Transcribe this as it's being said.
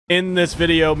In this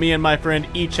video, me and my friend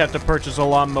each have to purchase a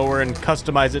lawnmower and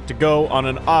customize it to go on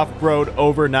an off-road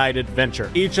overnight adventure.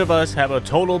 Each of us have a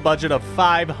total budget of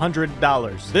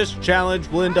 $500. This challenge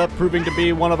will end up proving to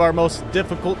be one of our most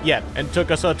difficult yet, and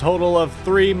took us a total of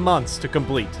 3 months to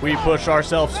complete. We push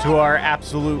ourselves to our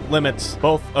absolute limits,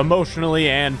 both emotionally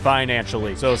and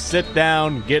financially. So sit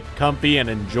down, get comfy, and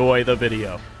enjoy the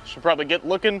video. Should probably get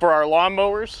looking for our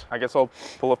lawnmowers. I guess I'll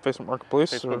pull up Facebook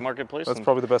Marketplace. Facebook Marketplace. That's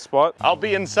probably the best spot. I'll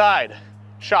be inside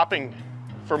shopping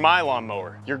for my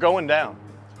lawnmower. You're going down.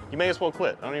 You may as well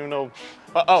quit. I don't even know.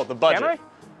 Oh, the budget. Can I?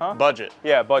 Huh? Budget.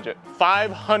 Yeah, budget.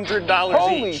 $500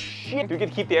 Holy each. shit. Do we get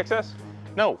to keep the excess?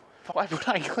 No. Why would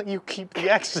I let you keep the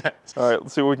excess? All right,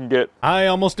 let's see what we can get. I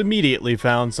almost immediately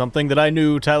found something that I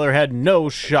knew Tyler had no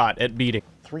shot at beating.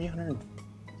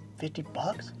 350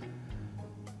 bucks?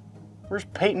 Where's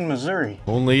Peyton, Missouri?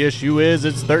 Only issue is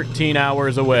it's 13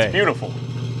 hours away. It's beautiful.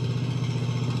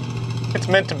 It's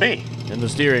meant to be. And the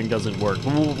steering doesn't work.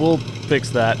 We'll fix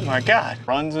that. Oh my God.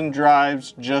 Runs and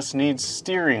drives just needs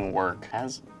steering work.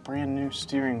 Has brand new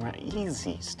steering.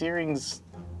 Easy. Steering's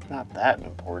not that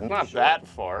important. Not that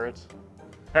far. It's.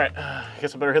 All right. I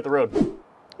guess I better hit the road.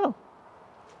 Oh.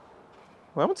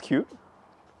 Well, that one's cute.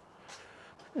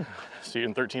 See you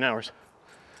in 13 hours.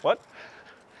 What?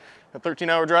 A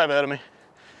 13-hour drive ahead of me.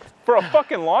 For a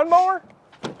fucking lawnmower?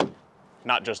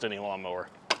 Not just any lawnmower.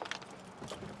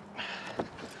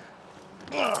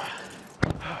 You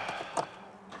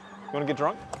wanna get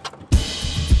drunk?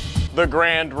 The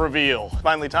grand reveal.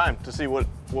 Finally time to see what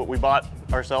we bought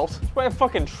ourselves. Did you buy a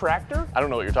fucking tractor? I don't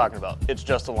know what you're talking about. It's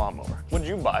just a lawnmower. What'd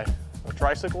you buy? A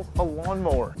tricycle? A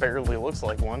lawnmower. Barely looks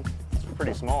like one. It's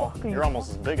pretty small. You're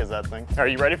almost as big as that thing. Are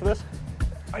you ready for this?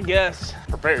 I guess.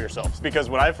 Prepare yourselves, because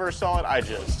when I first saw it, I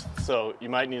jizzed. So you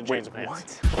might need to change the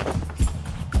pants.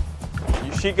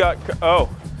 What? She got, oh.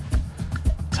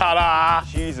 Ta-da!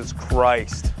 Jesus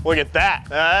Christ. Look at that.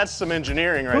 That's some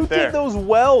engineering right there. Who did those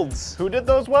welds? Who did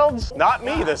those welds? Not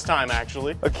me this time,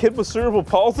 actually. A kid with cerebral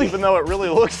palsy? Even though it really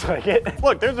looks like it.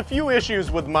 Look, there's a few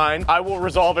issues with mine. I will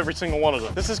resolve every single one of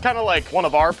them. This is kind of like one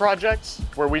of our projects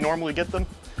where we normally get them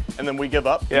and then we give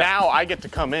up. Yeah. Now I get to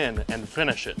come in and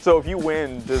finish it. So if you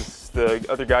win, does the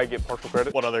other guy get partial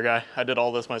credit? What other guy? I did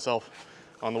all this myself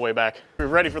on the way back. We're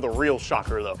ready for the real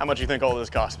shocker though. How much do you think all this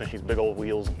cost me? These big old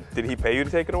wheels. Did he pay you to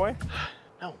take it away?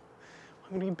 No.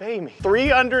 What would he pay me?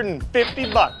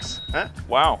 350 bucks. Huh?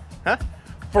 Wow. Huh?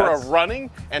 For a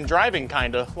running and driving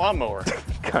kinda lawnmower.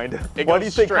 Kinda. Why do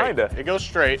you say kinda? It goes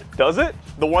straight. Does it?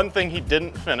 The one thing he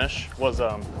didn't finish was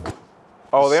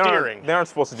oh, steering. They aren't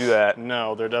supposed to do that.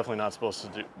 No, they're definitely not supposed to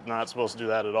do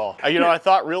that at all. You know, I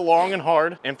thought real long and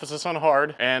hard, emphasis on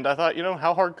hard, and I thought, you know,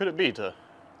 how hard could it be to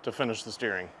finish the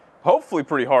steering? Hopefully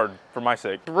pretty hard, for my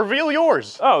sake. Reveal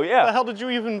yours. Oh, yeah. What the hell did you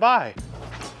even buy?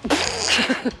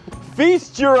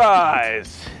 Feast your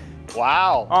eyes.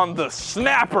 Wow. On the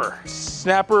Snapper.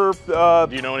 Snapper,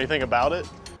 do you know anything about it?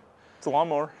 It's a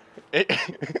lawnmower. It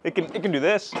can do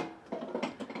this.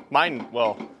 Mine,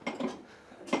 well,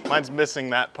 mine's missing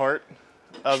that part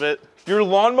of it. Your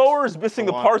lawnmower is missing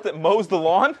the part that mows the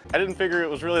lawn? I didn't figure it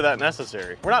was really that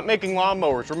necessary. We're not making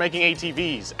lawnmowers, we're making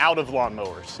ATVs out of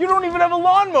lawnmowers. You don't even have a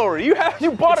lawnmower. You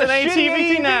bought an shitty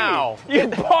ATV now. You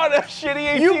bought a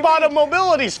shitty ATV. You bought a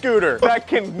mobility scooter. That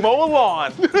can mow a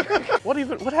lawn.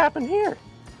 What happened here?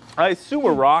 I assume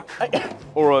a rock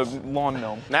or a lawn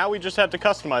gnome. Now we just have to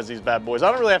customize these bad boys.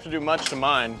 I don't really have to do much to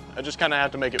mine. I just kind of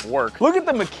have to make it work. Look at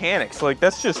the mechanics. Like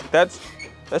that's just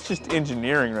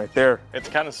engineering right there. It's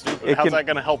kind of stupid. How's that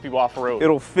going to help you off road?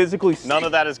 It'll physically. None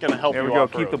of that is going to help you off road. There we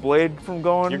go. Keep the blade from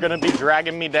going. You're going to be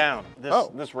dragging me down.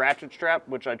 This ratchet strap,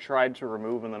 which I tried to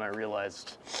remove and then I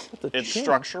realized it's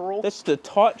structural. That's the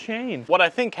taut chain. What I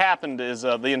think happened is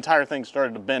the entire thing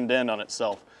started to bend in on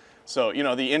itself. So, you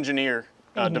know, the engineer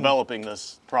developing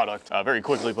this product very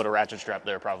quickly put a ratchet strap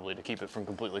there probably to keep it from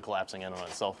completely collapsing in on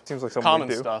itself. Seems like something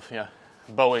common stuff, yeah.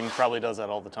 Boeing probably does that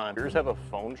all the time. Yours have a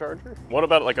phone charger? What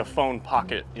about like a phone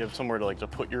pocket? You have somewhere to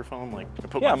put your phone? Like, I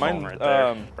put my phone right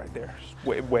there. Right there.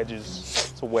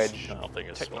 Wedges. It's a wedge. I don't think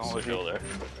it's supposed to go there.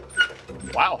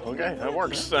 Wow, okay, that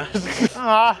works.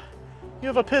 Ah, you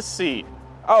have a piss seat.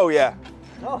 Oh, yeah.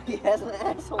 Oh, he has an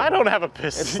asshole. I don't have a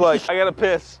piss seat. It's like, I gotta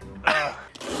piss.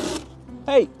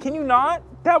 Hey, can you not?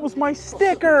 That was my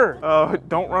sticker.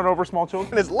 Don't run over small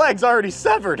children. And his leg's already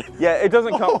severed. Yeah, it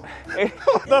doesn't come.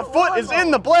 The foot is in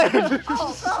the blade.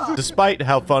 Despite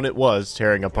how fun it was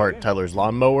tearing apart Tyler's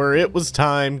lawnmower, it was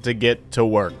time to get to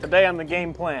work. Today on the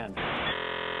game plan.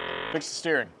 Fix the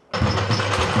steering.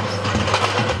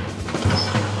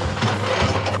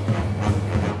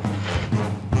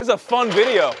 This is a fun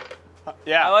video.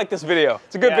 Yeah. I like this video.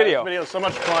 It's a good video. This video is so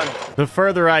much fun. The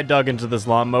further I dug into this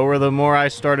lawnmower, the more I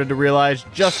started to realize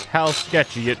just how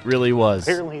sketchy it really was.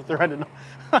 Apparently threaded.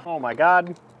 Oh my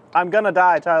God. I'm gonna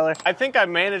die, Tyler. I think I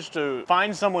managed to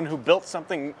find someone who built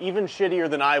something even shittier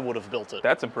than I would have built it.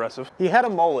 That's impressive. He had a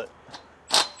mullet.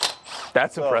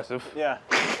 That's impressive. Yeah.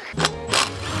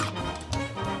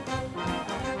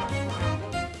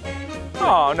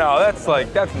 Oh no, that's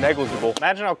negligible.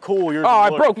 Imagine how cool yours Oh, I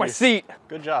would look broke if my you- seat.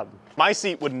 Good job. My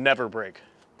seat would never break.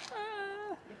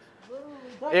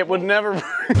 It would never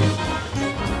break.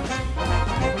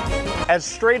 As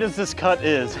straight as this cut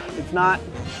is, it's not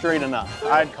straight enough.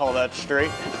 I'd call that straight.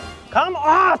 Come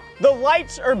off! The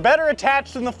lights are better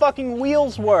attached than the fucking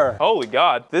wheels were. Holy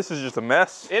God, this is just a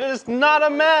mess. It is not a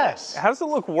mess. How does it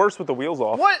look worse with the wheels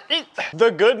off? What?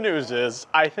 The good news is,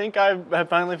 I think I have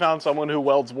finally found someone who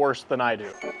welds worse than I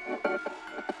do.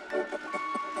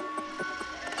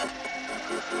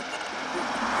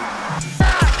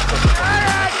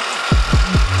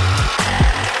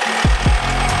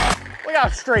 Look how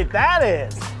straight that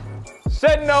is.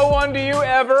 Said no one to you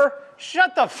ever.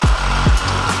 Shut the f.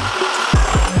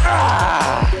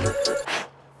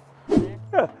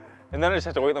 And then I just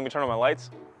have to wait, let me turn on my lights.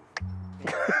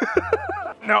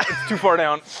 No, it's too far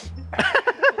down.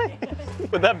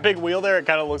 With that big wheel there, it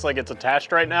kind of looks like it's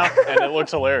attached right now, and it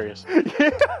looks hilarious.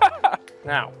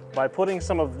 Now, by putting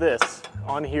some of this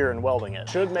on here and welding it,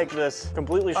 should make this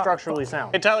completely structurally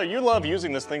sound. Hey Tyler, you love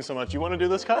using this thing so much. You want to do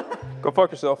this cut? Go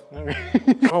fuck yourself.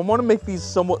 I want to make these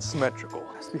somewhat symmetrical.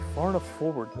 It has to be far enough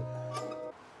forward.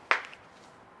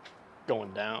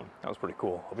 Going down. That was pretty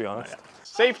cool, I'll be honest.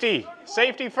 Safety,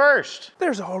 safety first.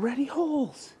 There's already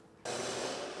holes.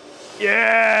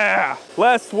 Yeah!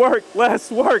 Less work, less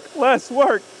work, less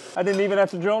work. I didn't even have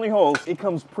to drill any holes. It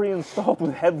comes pre-installed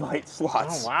with headlight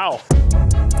slots. Oh, wow.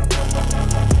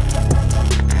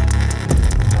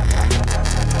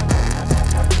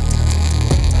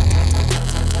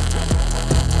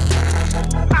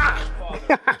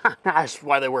 That's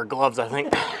why they wear gloves, I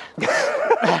think.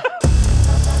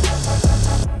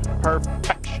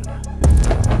 Perfection.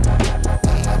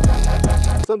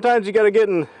 Sometimes you gotta get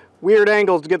in weird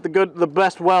angles to get the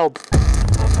best weld.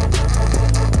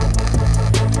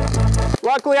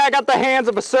 Luckily, I got the hands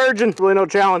of a surgeon. Really no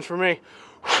challenge for me.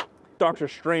 Dr.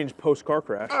 Strange post-car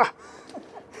crash.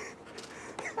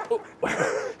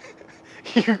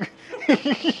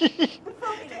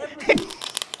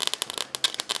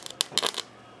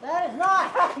 That is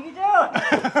not how you do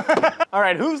it. All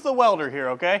right, who's the welder here,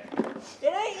 okay?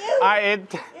 It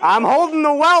ain't you. I'm holding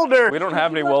the welder. We don't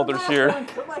have any welders here.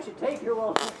 Somebody should take your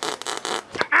welder.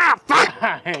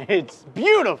 It's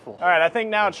beautiful. All right, I think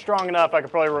now it's strong enough. I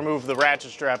could probably remove the ratchet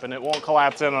strap and it won't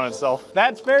collapse in on itself.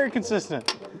 That's very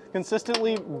consistent.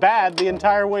 Consistently bad the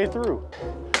entire way through.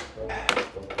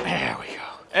 There we go.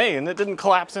 Hey, and it didn't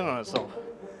collapse in on itself.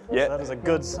 Yeah. That is a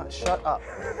good sign. Shut up.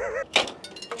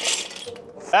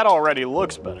 That already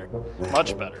looks better,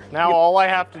 much better. Now all I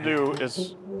have to do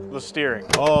is the steering.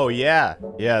 Oh yeah,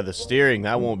 yeah, the steering,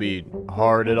 that won't be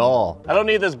hard at all. I don't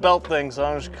need this belt thing, so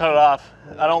I'm just cut it off.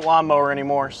 I don't lawnmower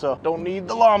anymore, so don't need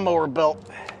the lawnmower belt.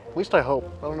 At least I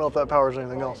hope. I don't know if that powers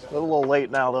anything else. It's a little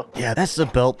late now, though. Yeah, that's the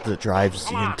belt that drives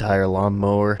the entire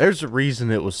lawnmower. There's a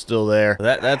reason it was still there.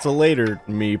 That's a later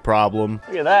me problem.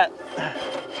 Look at that.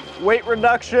 Weight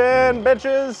reduction,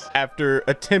 bitches. After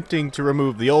attempting to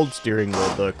remove the old steering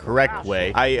wheel the correct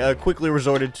way, I quickly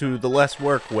resorted to the less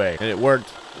work way, and it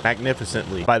worked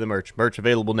magnificently. Buy the merch. Merch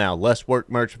available now. Less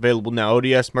work merch available now.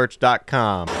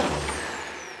 odsmerch.com.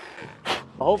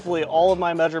 Hopefully all of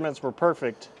my measurements were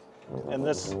perfect, and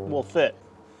this will fit.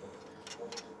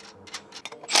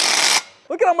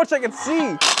 Look at how much I can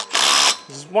see.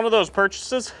 This is one of those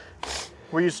purchases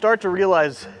where you start to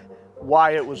realize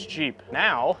why it was cheap.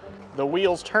 Now, the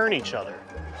wheels turn each other.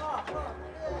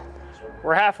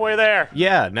 We're halfway there.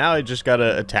 Yeah, now I just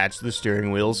gotta attach the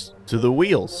steering wheels to the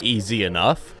wheels. Easy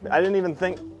enough. I didn't even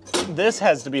think this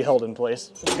has to be held in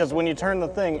place, because when you turn the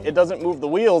thing, it doesn't move the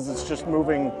wheels, it's just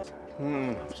moving.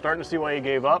 Starting to see why he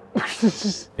gave up.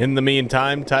 In the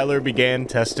meantime, Tyler began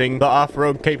testing the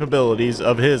off-road capabilities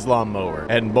of his lawnmower,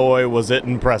 and boy, was it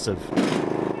impressive.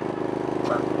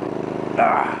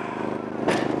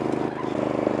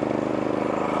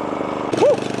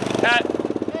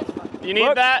 You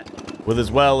need that? With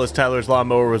as well as Tyler's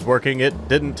lawnmower was working, it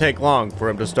didn't take long for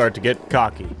him to start to get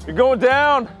cocky. You're going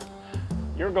down.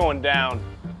 You're going down.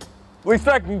 At least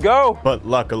I can go. But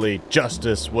luckily,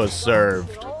 justice was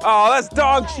served. Oh, that's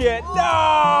dog shit.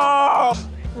 No!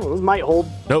 Oh, this might hold.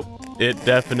 Nope, it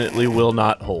definitely will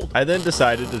not hold. I then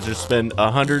decided to just spend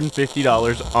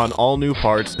 $150 on all new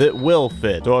parts that will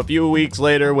fit. So a few weeks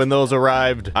later, when those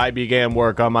arrived, I began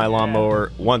work on my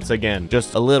lawnmower once again,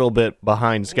 just a little bit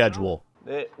behind schedule.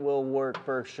 It will work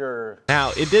for sure.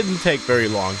 Now, it didn't take very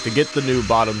long to get the new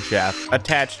bottom shaft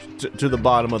attached to the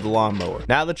bottom of the lawnmower.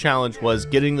 Now the challenge was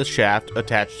getting the shaft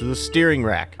attached to the steering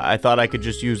rack. I thought I could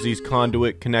just use these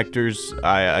conduit connectors.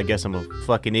 I guess I'm a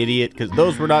fucking idiot because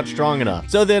those were not strong enough.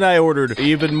 So then I ordered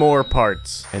even more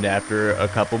parts. And after a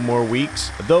couple more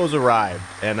weeks, those arrived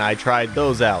and I tried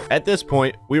those out. At this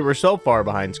point, we were so far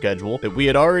behind schedule that we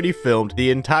had already filmed the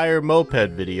entire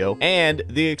moped video and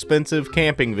the expensive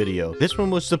camping video. This one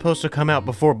was supposed to come out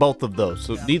before both of those,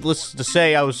 so needless to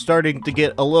say, I was starting to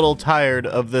get a little tired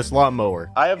of this lawnmower.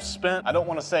 I have spent, I don't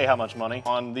want to say how much money,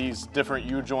 on these different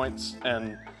U-joints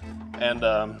and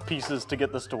pieces to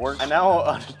get this to work. I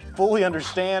now fully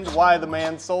understand why the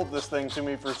man sold this thing to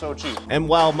me for so cheap. And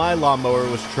while my lawnmower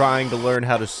was trying to learn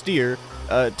how to steer,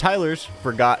 Tyler's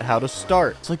forgot how to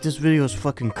start. It's like this video is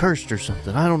fucking cursed or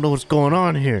something. I don't know what's going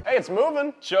on here. Hey, it's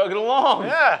moving. Chug it along.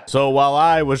 Yeah. So while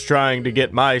I was trying to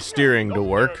get my steering to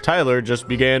work, Tyler just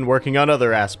began working on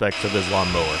other aspects of his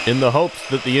lawnmower in the hopes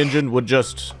that the engine would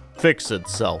just fix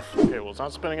itself. Okay, well, it's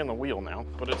not spinning in the wheel now,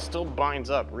 but it still binds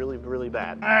up really, really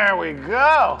bad. There we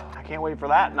go. I can't wait for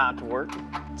that not to work.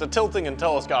 It's a tilting and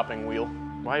telescoping wheel.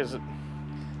 Why is it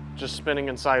just spinning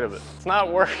inside of it? It's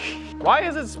not working. Why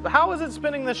is it, how is it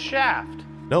spinning the shaft?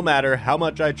 No matter how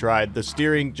much I tried, the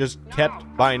steering just kept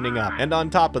binding up. And on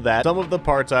top of that, some of the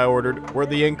parts I ordered were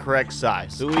the incorrect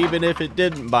size. So even if it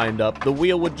didn't bind up, the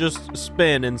wheel would just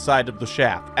spin inside of the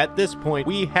shaft. At this point,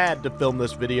 we had to film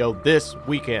this video this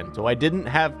weekend, so I didn't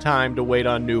have time to wait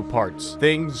on new parts.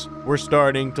 Things were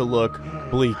starting to look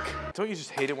bleak. Don't you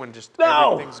just hate it when just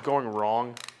everything's going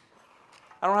wrong?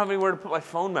 I don't have anywhere to put my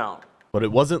phone mount. But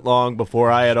it wasn't long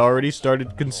before I had already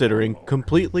started considering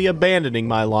completely abandoning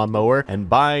my lawnmower and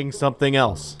buying something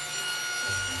else.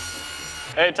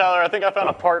 Hey, Tyler, I think I found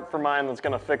a part for mine that's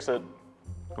gonna fix it.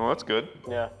 Oh, that's good.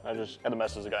 Yeah, I just had to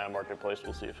message the guy on Marketplace.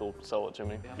 We'll see if he'll sell it to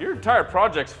me. Your entire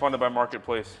project's funded by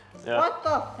Marketplace. Yeah. What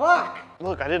the fuck?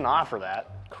 Look, I didn't offer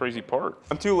that. Crazy part.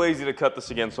 I'm too lazy to cut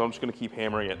this again, so I'm just gonna keep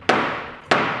hammering it.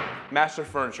 Master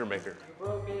furniture maker.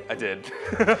 I did.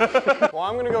 Well,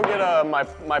 I'm gonna go get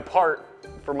my part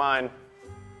for mine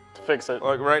to fix it.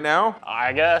 Like right now?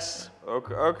 I guess.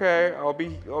 Okay, I'll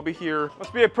be here.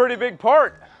 Must be a pretty big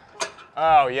part.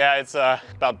 Oh yeah, it's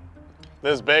about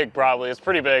this big probably. It's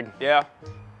pretty big. Yeah.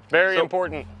 Very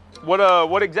important.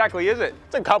 What exactly is it?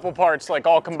 It's a couple parts like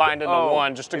all combined into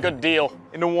one. Just a good deal.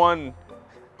 Into one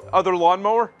other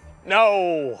lawnmower?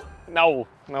 No.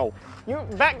 You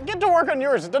get to work on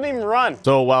yours. It doesn't even run.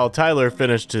 So while Tyler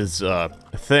finished his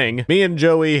thing, me and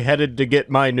Joey headed to get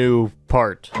my new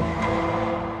part.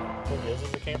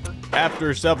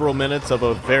 After several minutes of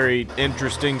a very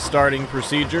interesting starting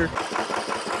procedure,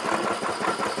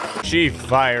 she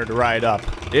fired right up.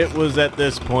 It was at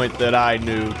this point that I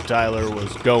knew Tyler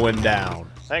was going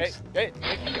down. Thanks. Hey,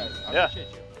 thank you guys. I appreciate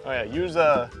you. Oh yeah, use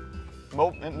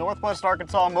Northwest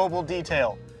Arkansas Mobile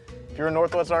Detail. If you're in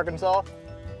Northwest Arkansas,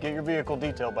 get your vehicle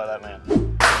detailed by that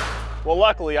man. Well,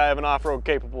 luckily I have an off-road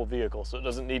capable vehicle, so it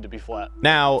doesn't need to be flat.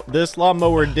 Now, this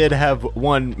lawnmower did have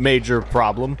one major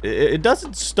problem. It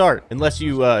doesn't start unless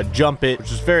you jump it,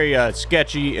 which is very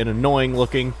sketchy and annoying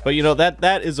looking. But you know,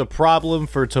 that is a problem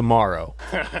for tomorrow.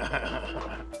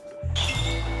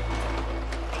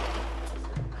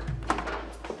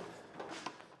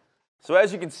 So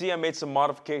as you can see, I made some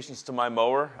modifications to my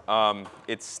mower.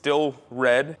 It's still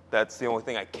red. That's the only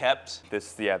thing I kept.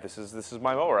 This is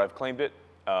my mower. I've claimed it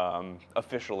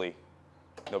officially.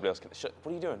 Nobody else can.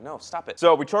 What are you doing? No, stop it.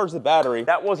 So we charged the battery.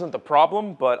 That wasn't the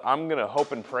problem, but I'm gonna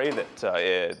hope and pray that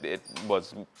it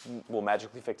will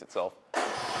magically fix itself.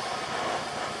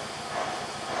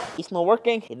 It's not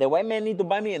working. The white man need to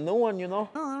buy me a new one, you know?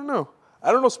 Oh, I don't know.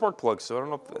 I don't know spark plugs, so I don't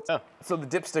know if that's... Oh. So the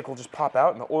dipstick will just pop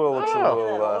out and the oil looks a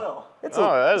little...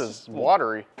 That is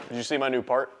watery. Did you see my new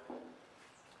part?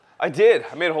 I did.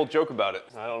 I made a whole joke about it.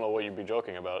 I don't know what you'd be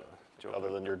joking about, other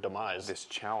than your demise. This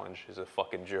challenge is a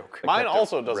fucking joke. Mine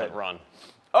also doesn't run.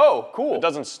 Oh, cool. It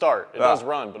doesn't start. It does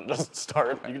run, but it doesn't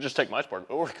start. You could just take my spark,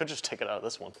 or we could just take it out of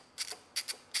this one.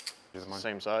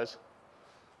 Same size.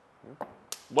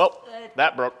 Well,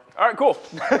 that broke. All right, cool.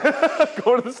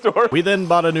 Go to the store. We then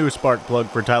bought a new spark plug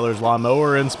for Tyler's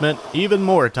lawnmower and spent even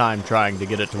more time trying to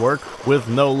get it to work with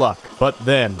no luck. But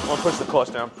then... I'm gonna push the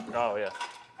clutch down. Oh, yeah.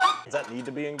 Does that need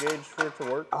to be engaged for it to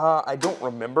work? I don't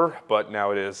remember, but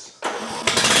now it is.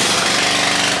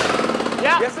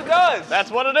 Yeah. Yes, it does.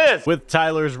 That's what it is. With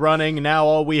Tyler's running, now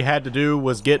all we had to do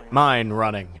was get mine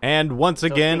running. And once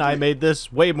again, I made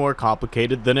this way more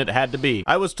complicated than it had to be.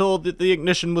 I was told that the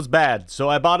ignition was bad, so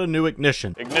I bought a new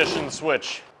ignition. Ignition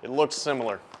switch. It looks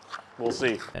similar. We'll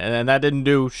see. And that didn't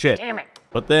do shit. Damn it.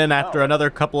 But then after another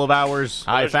couple of hours,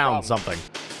 I there's found a something.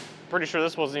 Pretty sure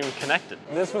this wasn't even connected.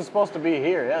 This was supposed to be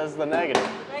here. Yeah, this is the negative.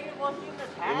 The negative wasn't even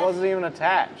attached. It wasn't even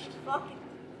attached. Fucking.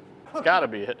 It's gotta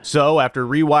be it. So after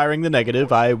rewiring the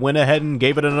negative, I went ahead and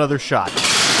gave it another shot.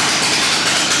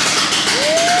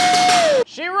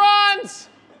 She runs!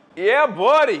 Yeah,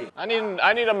 buddy. I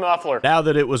need a muffler. Now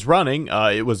that it was running,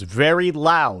 it was very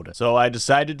loud. So I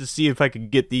decided to see if I could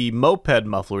get the moped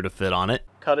muffler to fit on it.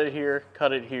 Cut it here,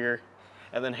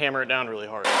 and then hammer it down really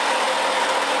hard.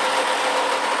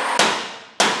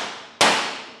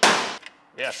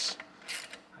 Yes,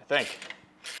 I think.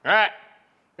 All right,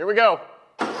 here we go.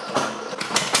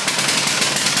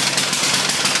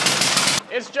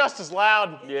 It's just as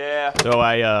loud. Yeah. So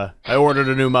I ordered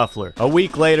a new muffler. A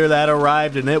week later that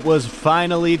arrived and it was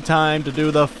finally time to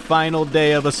do the final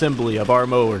day of assembly of our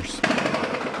mowers.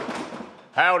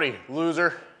 Howdy,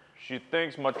 loser. She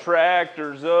thinks my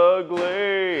tractor's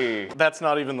ugly. That's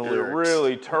not even the It lyrics.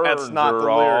 really turns That's not her the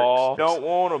off. lyrics. Don't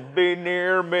want to be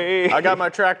near me. I got my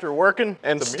tractor working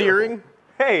and steering.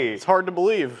 Hey. It's hard to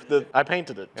believe that I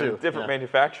painted it too. Different Yeah.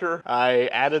 manufacturer. I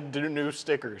added new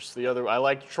stickers. I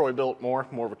like Troy Built more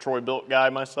of a Troy Built guy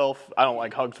myself. I don't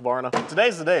like Husqvarna.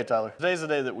 Today's the day, Tyler. Today's the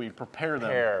day that we prepare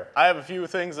them. I have a few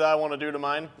things that I want to do to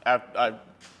mine. I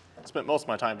spent most of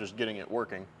my time just getting it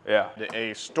working. Yeah.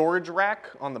 A storage rack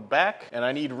on the back, and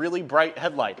I need really bright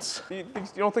headlights. You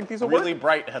don't think these will Really work?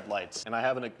 bright headlights, and I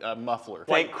have a muffler.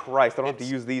 Thank Christ, I don't have to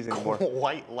use these anymore.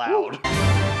 Quite loud.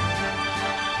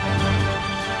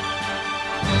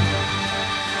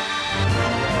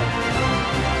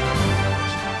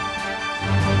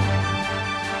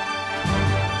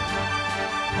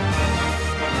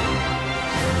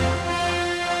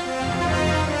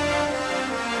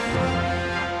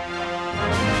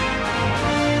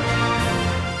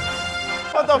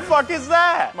 What the fuck is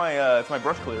that? It's my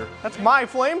brush cleaner. That's my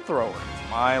flamethrower.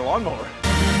 My lawnmower.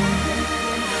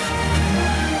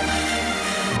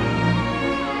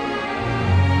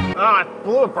 Ah, it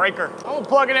blew a breaker. I'm gonna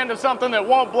plug it into something that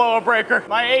won't blow a breaker.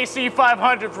 My AC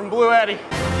 500 from Blue Eddy.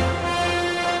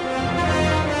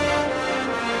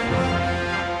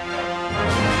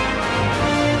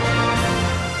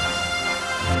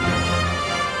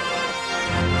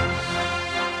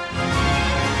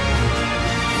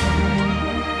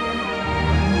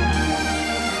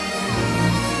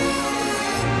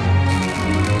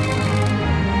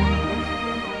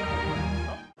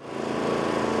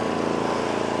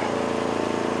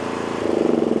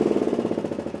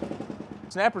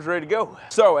 Snapper's ready to go.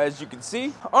 So as you can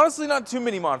see, honestly not too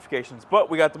many modifications, but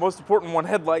we got the most important one,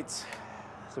 headlights.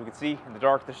 So we can see in the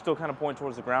dark, they're still kind of pointing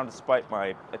towards the ground despite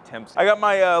my attempts. I got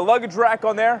my luggage rack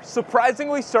on there,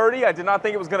 surprisingly sturdy. I did not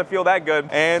think it was gonna feel that good.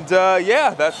 And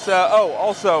yeah, that's, oh,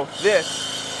 also this.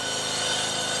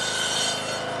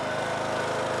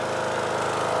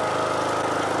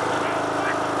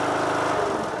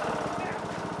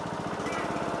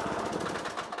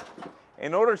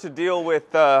 In order to deal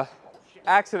with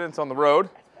accidents on the road,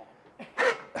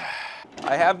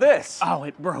 I have this. Oh,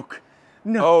 it broke.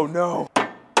 No. Oh no.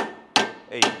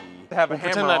 Hey, have a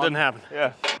hammer Pretend that on. didn't happen.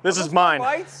 Yeah. This is mine.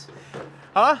 Lights?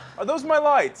 Huh? Are those my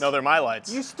lights? No, they're my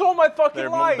lights. You stole my fucking They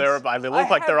lights. look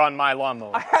like they're on my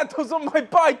lawnmower. I had those on my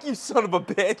bike, you son of a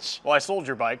bitch. Well, I sold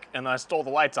your bike, and I stole the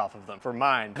lights off of them for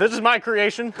mine. This is my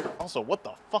creation. Also, what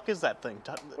the fuck is that thing?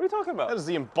 What are you talking about? That is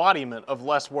the embodiment of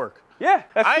less work. Yeah,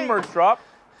 that's the merge drop.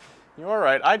 You're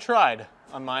right. I tried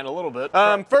on mine a little bit.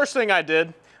 First thing I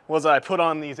did was I put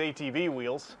on these ATV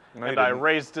wheels, No, and you I didn't.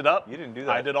 raised it up. You didn't do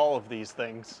that. I did all of these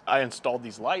things. I installed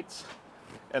these lights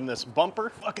and this bumper.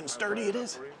 Fucking sturdy it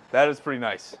is. That is pretty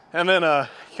nice. And then you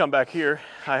come back here.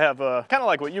 I have kind of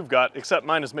like what you've got, except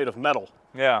mine is made of metal.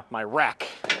 Yeah. My rack.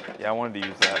 Yeah, I wanted to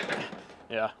use that.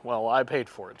 Yeah, well, I paid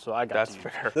for it, so I got That's to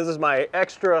use fair. it. This is my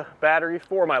extra battery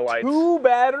for my lights. 2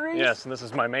 batteries? Yes, and this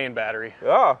is my main battery.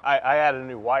 Oh. I added a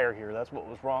new wire here. That's what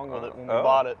was wrong with it when we Oh,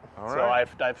 bought it. all So right.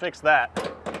 I fixed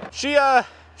that.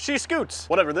 She scoots.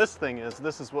 Whatever this thing is,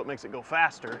 this is what makes it go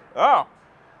faster. Oh.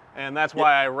 And that's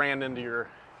why I ran into your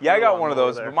Yeah, I got one of lawnmower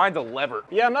those, there. but mine's a lever.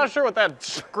 Yeah, I'm not sure what that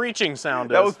screeching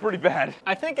sound is. That was pretty bad.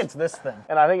 I think it's this thing.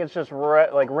 And I think it's just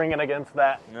like ringing against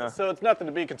that. Yeah. So it's nothing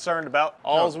to be concerned about.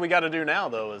 All we got to do now,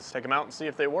 though, is take them out and see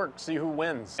if they work, see who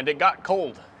wins. And it got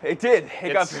cold. It did.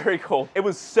 It got It's- very cold. It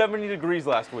was 70 degrees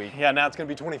last week. Yeah, now it's going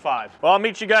to be 25. Well, I'll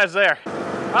meet you guys there.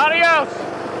 Adios!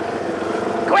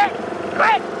 Quick!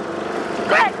 Quick!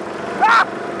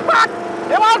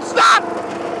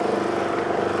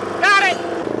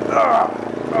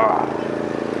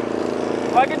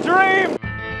 Like a dream!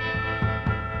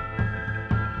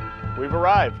 We've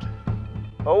arrived.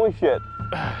 Holy shit.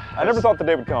 I never thought the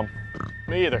day would come.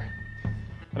 Me either.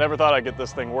 I never thought I'd get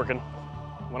this thing working.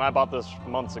 When I bought this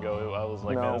months ago, I was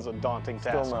like, No. that is a daunting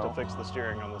task Still no. to fix the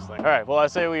steering on this thing. All right, well, I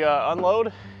say we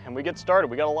unload and we get started.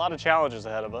 We got a lot of challenges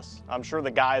ahead of us. I'm sure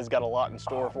the guy's got a lot in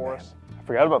store for us. I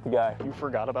forgot about the guy. You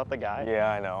forgot about the guy? Yeah,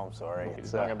 I know, I'm sorry.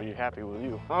 He's not gonna be happy with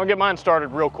you. I'll get mine started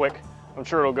real quick. I'm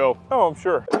sure it'll go. Oh, I'm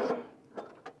sure.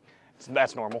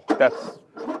 That's normal.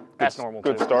 That's normal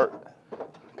good too. start.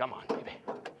 Come on, baby.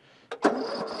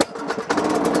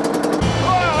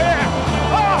 Oh, yeah!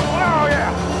 Oh,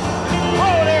 yeah!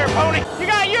 Whoa there, pony. You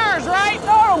got yours, right?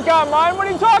 No, I don't got mine. What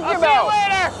are you talking I'll about? see you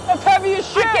later. That's heavy as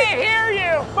shit. I can't hear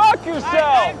you. Fuck yourself.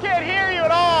 I can't hear you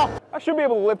at all. I should be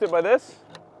able to lift it by this.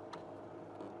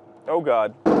 Oh,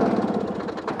 God.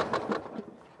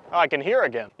 Oh, I can hear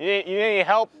again. You need any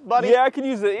help, buddy? Yeah, I could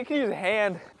use it. You can use a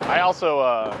hand. I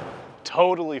also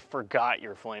totally forgot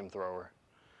your flamethrower.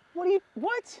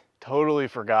 What? Totally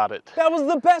forgot it. That was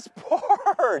the best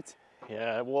part.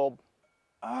 Yeah, well,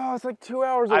 Oh, it's like 2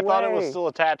 hours away. I thought it was still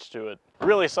attached to it.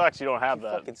 Really sucks you don't have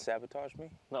that. Fucking sabotage me.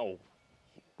 No,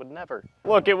 would never.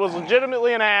 Look, it was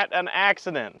legitimately an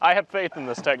accident. I have faith in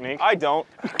this technique. I don't.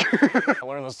 I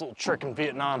learned this little trick in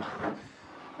Vietnam.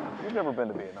 You've never been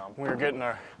to Vietnam. We were getting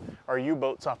our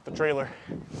U-boats off the trailer.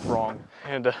 Wrong.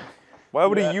 And Why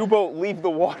would a U-boat leave the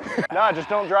water? nah, just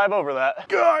don't drive over that.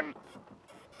 God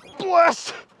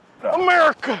bless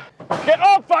America. Get,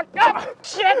 oh, fuck, ah,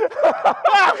 shit.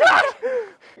 Oh, God.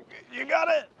 You got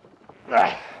it.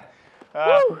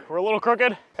 We're a little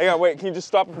crooked. Hang on, wait, can you just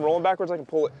stop it from rolling backwards? I can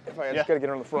pull it. If I just gotta get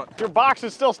it on the front. Your box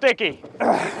is still sticky.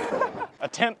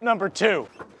 Attempt number 2.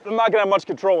 I'm not gonna have much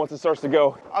control once it starts to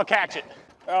go. I'll catch it.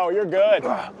 Oh, you're good.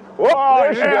 Whoop, Oh,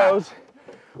 there she yeah. goes.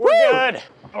 We're Woo! good.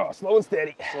 Oh, slow and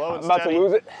steady. Slow and I'm about steady. to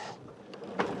lose it.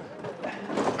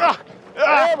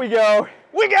 There we go.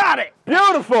 We got it.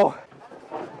 Beautiful.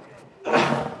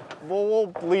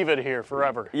 We'll leave it here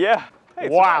forever. Yeah. Hey,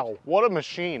 it's Wow, nice. what a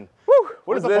machine. Woo,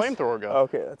 Where is did the this? flamethrower go?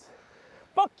 Okay, that's.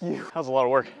 Fuck you. That was a lot of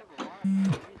work.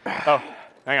 Oh,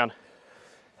 hang on.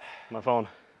 My phone.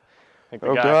 I think the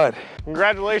Oh, guy. God.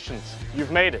 Congratulations,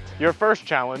 you've made it. Your first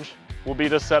challenge will be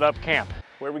to set up camp.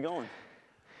 Where are we going?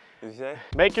 Did you say?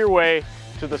 Make your way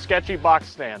to the sketchy box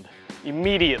stand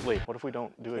immediately. What if we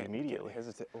don't do it immediately?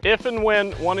 Hesitate. If and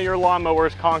when one of your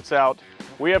lawnmowers conks out,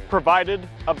 we have provided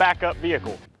a backup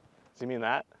vehicle. Does he mean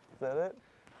that? Is that it?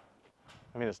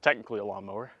 I mean, it's technically a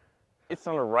lawnmower. It's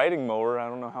not a riding mower. I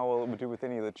don't know how well it would do with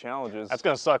any of the challenges. That's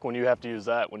gonna suck when you have to use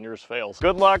that when yours fails.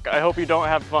 Good luck, I hope you don't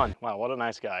have fun. Wow, what a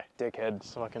nice guy. Dickhead.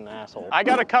 Fucking asshole. I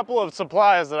got a couple of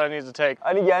supplies that I need to take.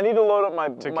 I need to load up my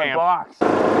camp. box.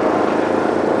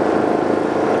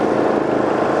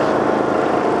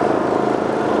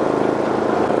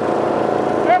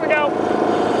 There we go.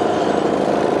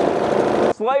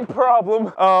 Slight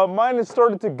problem. Mine has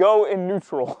started to go in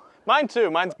neutral. Mine too,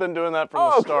 mine's been doing that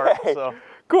from the start, so.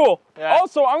 Cool. Yeah.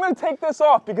 Also, I'm gonna take this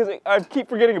off because I keep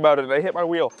forgetting about it and I hit my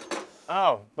wheel.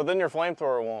 Oh, but then your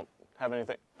flamethrower won't have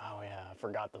anything. Oh yeah, I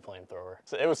forgot the flamethrower.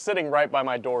 So it was sitting right by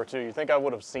my door too. You think I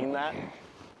would have seen that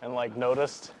and like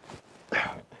noticed?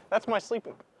 That's my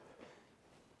sleeping.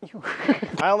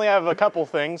 I only have a couple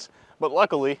things, but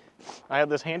luckily I have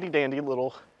this handy dandy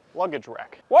little luggage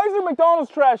rack. Why is there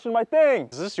McDonald's trash in my thing?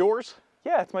 Is this yours?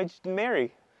 Yeah, it's my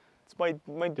Mary. It's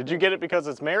my. Did you get it because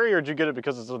it's Mary or did you get it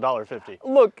because it's $1.50?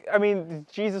 Look, I mean,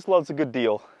 Jesus loves a good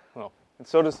deal. Well, And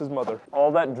so does his mother. All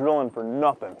that drilling for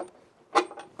nothing.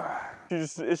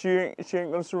 She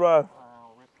ain't gonna survive.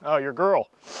 oh, your girl.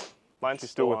 Mine's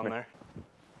She's still with on me. there.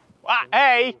 Ah,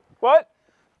 hey, What?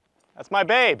 that's my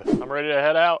babe. I'm ready to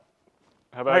head out.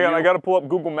 How about Hang on, you? I gotta pull up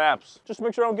Google Maps. Just to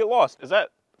make sure I don't get lost. Is that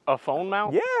a phone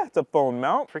mount? Yeah, it's a phone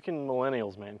mount. Freaking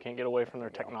millennials, man, can't get away from their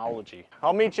technology.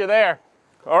 I'll meet you there,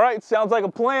 All right, sounds like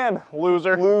a plan.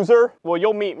 loser. Loser. Well,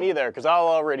 you'll meet me there, because I'll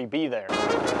already be there.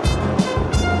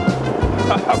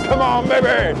 Come on, baby.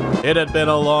 It had been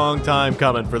a long time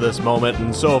coming for this moment,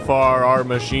 and so far our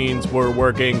machines were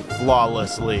working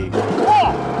flawlessly.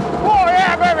 Whoa,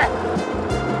 yeah, baby!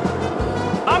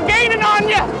 I'm gaining on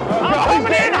you! I'm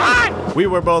coming in hot! We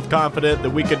were both confident that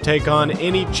we could take on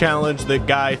any challenge that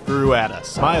Guy threw at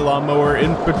us. My lawnmower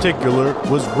in particular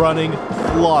was running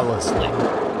flawlessly.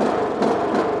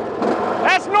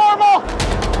 That's normal!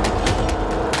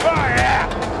 Oh, yeah!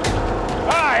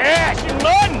 Oh, yeah, she's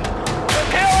mudding!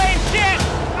 This hill ain't shit!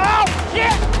 Oh,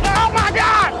 shit! Oh, my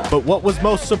God! But what was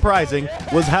most surprising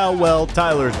was how well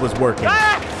Tyler's was working.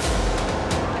 Ah!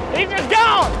 He's just gone!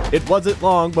 on! It wasn't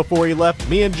long before he left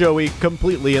me and Joey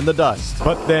completely in the dust.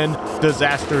 But then,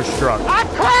 disaster struck. I've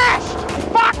crashed!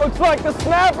 Fuck! Looks like the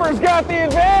snapper's got the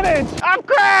advantage. I've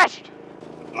crashed!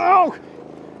 Oh!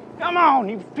 Come on,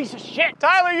 you piece of shit.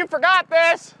 Tyler, you forgot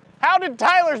this. How did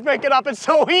Tyler's make it up? It's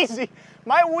so easy.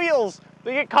 My wheels,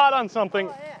 they get caught on something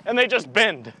and they just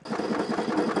bend.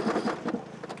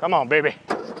 Come on, baby.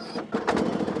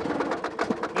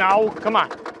 No, come on.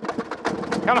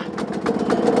 Come on.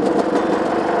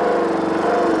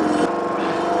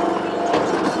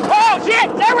 Oh,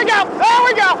 shit! There we go! There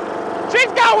we go!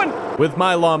 She's going! With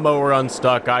my lawnmower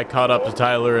unstuck, I caught up to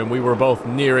Tyler and we were both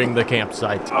nearing the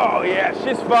campsite. Oh yeah,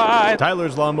 she's fine.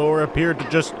 Tyler's lawnmower appeared to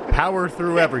just power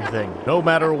through everything, no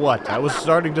matter what. I was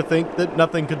starting to think that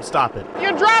nothing could stop it.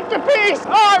 You dropped a piece!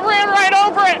 Oh, I ran right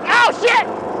over it! Oh, shit!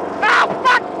 Oh,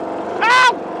 fuck!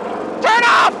 Oh! Turn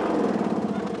off!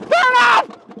 Turn off!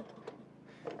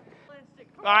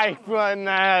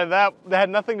 Nah, that had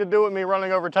nothing to do with me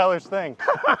running over Tyler's thing.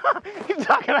 He's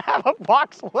not gonna have a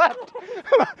box left.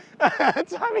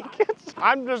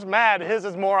 I'm just mad his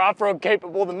is more off-road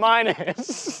capable than mine is.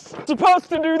 Supposed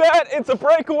to do that, it's a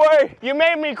breakaway. You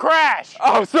made me crash.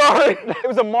 Oh, sorry. It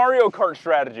was a Mario Kart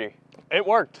strategy. It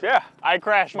worked. Yeah. I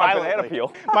crashed My violently. banana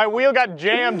peel. My wheel got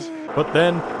jammed. But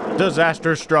then,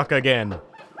 disaster struck again.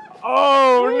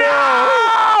 Oh,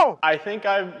 no! I think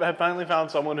I've finally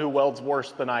found someone who welds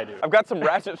worse than I do. I've got some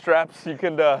ratchet straps you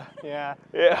can, Yeah.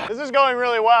 yeah. This is going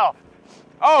really well.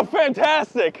 Oh,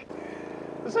 fantastic.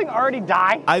 This thing already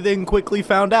died? I then quickly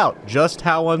found out just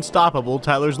how unstoppable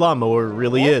Tyler's lawnmower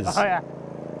really is. Oh, yeah.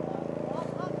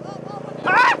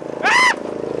 Ah! Ah!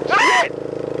 Ah!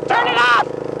 Turn it off!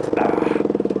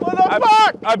 What the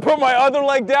fuck? I put my other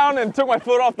leg down and took my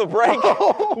foot off the brake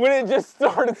when it just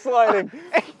started sliding.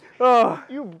 Oh.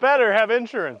 You better have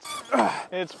insurance.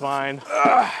 It's fine.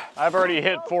 I've already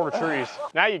hit 4 trees.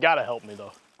 Now you gotta help me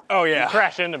though. Oh yeah. You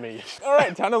crash into me. All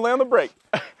right, time to lay on the brake.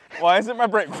 Why isn't my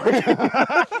brake working?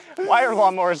 Why are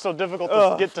lawnmowers so difficult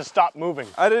to get to stop moving?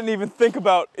 I didn't even think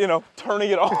about, you know, turning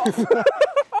it off.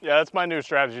 Yeah, that's my new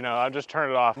strategy now. I just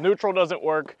turn it off. Neutral doesn't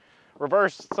work.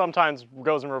 Reverse sometimes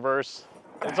goes in reverse.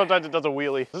 And sometimes it does a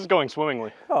wheelie. This is going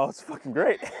swimmingly. Oh, it's fucking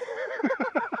great.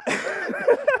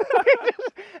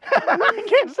 I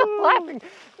can't stop laughing.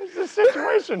 It's a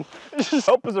situation.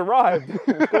 Help has arrived.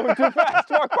 It's going too fast.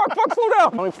 Fuck, slow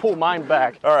down. Let me pull mine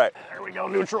back. All right. There we go,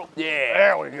 neutral. Yeah.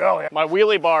 There we go. My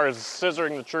wheelie bar is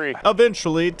scissoring the tree.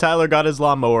 Eventually, Tyler got his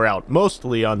lawnmower out,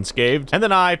 mostly unscathed, and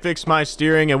then I fixed my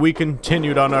steering and we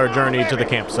continued on our journey to the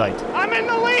campsite. I'm in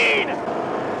the lead!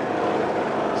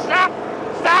 Stop!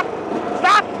 Stop!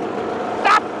 Stop!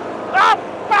 Stop! Oh,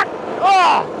 fuck!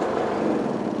 Oh!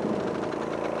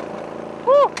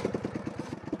 Whew.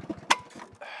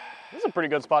 This is a pretty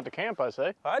good spot to camp, I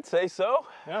say. I'd say so.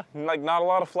 Yeah. Like not a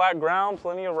lot of flat ground,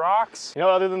 plenty of rocks. You know,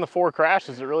 other than the 4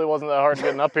 crashes, it really wasn't that hard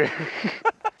getting up here.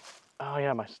 Oh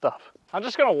yeah, my stuff. I'm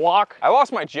just gonna walk. I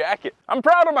lost my jacket. I'm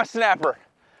proud of my snapper.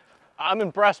 I'm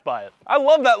impressed by it. I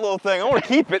love that little thing. I want to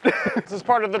keep it. This is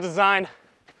part of the design.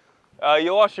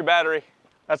 You lost your battery.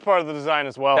 That's part of the design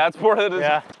as well. That's part of the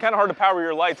design. Yeah. It's kind of hard to power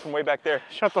your lights from way back there.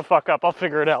 Shut the fuck up, I'll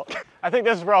figure it out. I think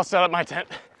this is where I'll set up my tent.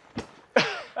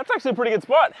 That's actually a pretty good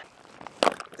spot.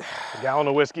 A gallon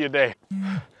of whiskey a day.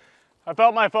 I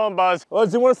felt my phone buzz. Well,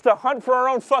 does he want us to hunt for our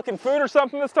own fucking food or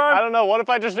something this time? I don't know, what if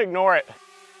I just ignore it?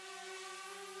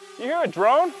 You hear a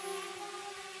drone?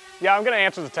 Yeah, I'm gonna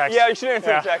answer the text. Yeah, you should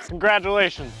answer the text.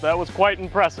 Congratulations, that was quite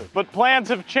impressive. But plans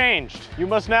have changed. You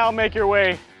must now make your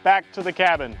way back to the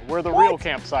cabin, where the real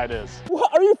campsite is.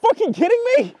 What? Are you fucking kidding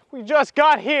me? We just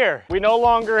got here. We no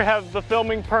longer have the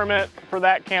filming permit for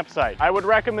that campsite. I would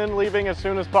recommend leaving as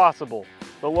soon as possible.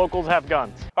 The locals have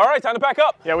guns. All right, time to pack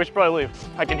up. Yeah, we should probably leave.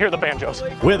 I can hear the banjos.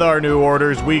 With our new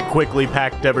orders, we quickly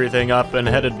packed everything up and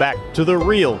headed back to the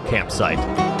real campsite.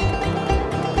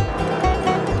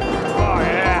 Oh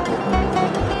yeah.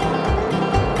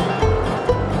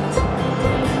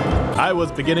 I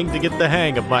was beginning to get the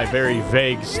hang of my very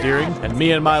vague steering, and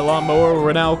me and my lawnmower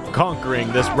were now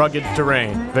conquering this rugged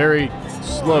terrain, very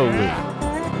slowly.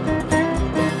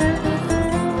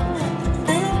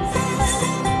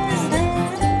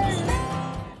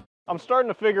 I'm starting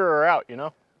to figure her out, you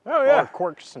know? Oh All yeah. her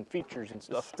quirks and features and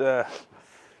stuff. Just,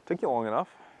 took you long enough.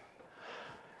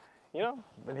 You know,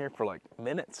 Been here for like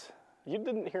minutes. you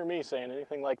didn't hear me saying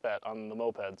anything like that on the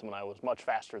mopeds when I was much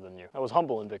faster than you. I was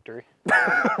humble in victory.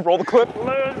 Roll the clip.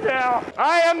 Lose now.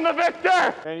 I am the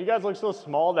victor! Man, you guys look so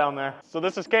small down there. So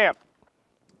this is camp.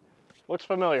 Looks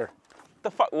familiar. The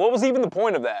fuck? What was even the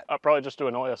point of that? Probably just to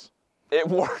annoy us. It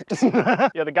worked.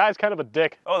 Yeah, the guy's kind of a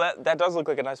dick. Oh, that does look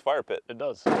like a nice fire pit. It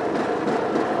does.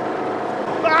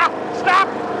 Ah! Stop!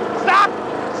 Stop!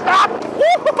 Stop!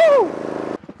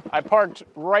 Woo-hoo-hoo! I parked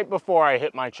right before I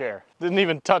hit my chair. Didn't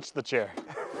even touch the chair.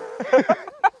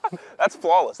 That's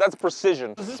flawless. That's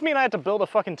precision. Does this mean I have to build a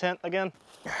fucking tent again?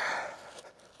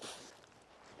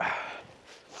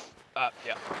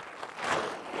 Yeah.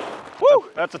 Woo!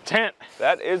 That's a tent.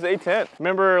 That is a tent.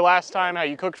 Remember last time how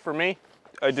you cooked for me?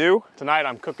 I do. Tonight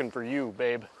I'm cooking for you,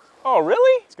 babe. Oh,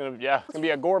 really? It's gonna be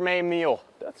a gourmet meal.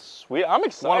 That's sweet. I'm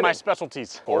excited. One of my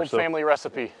specialties. Old family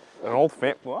recipe. An old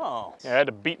Wow. Yeah, I had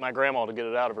to beat my grandma to get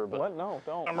it out of her, but What? No,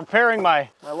 don't. I'm repairing my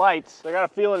lights. I got a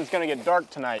feeling it's gonna get dark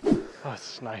tonight. Oh,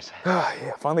 this is nice.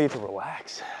 Yeah, finally get to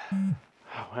relax. Oh,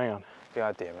 hang on.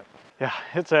 God damn it. Yeah,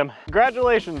 it's him.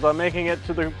 Congratulations on making it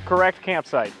to the correct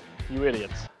campsite, you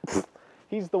idiots.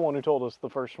 He's the one who told us the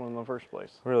first one in the first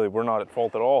place. Really, we're not at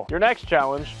fault at all. Your next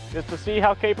challenge is to see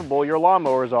how capable your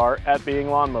lawnmowers are at being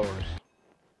lawnmowers.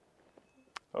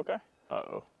 Okay.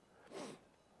 Uh-oh.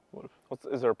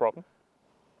 Is there a problem?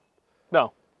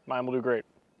 No, mine will do great.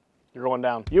 You're going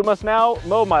down. You must now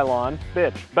mow my lawn,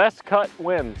 bitch. Best cut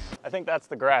wins. I think that's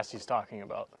the grass he's talking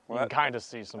about. You can kind of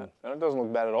see some. That doesn't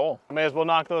look bad at all. I may as well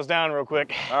knock those down real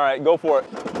quick. All right, go for it.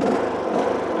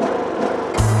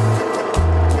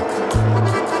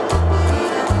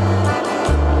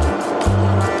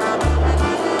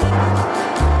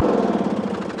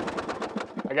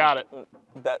 I got it.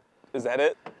 Is that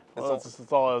it? Well,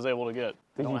 that's all I was able to get.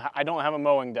 I don't have a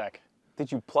mowing deck.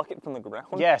 Did you pluck it from the ground?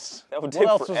 Yes. That would take What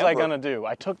else was I forever. gonna do?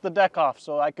 I took the deck off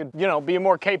so I could, you know, be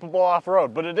more capable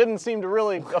off-road, but it didn't seem to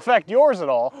really affect yours at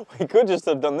all. We could just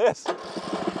have done this.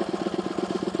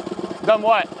 Done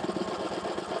what?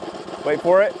 Wait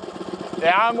for it.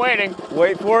 Yeah, I'm waiting.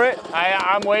 Wait for it.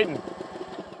 I'm waiting.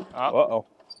 Uh-oh.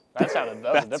 That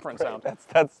was a different sound.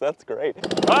 That's great.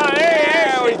 Oh,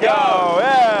 There we go.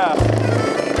 Yeah.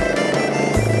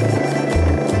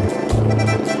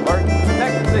 Work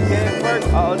Mexican, work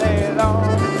all day long.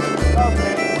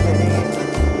 Okay.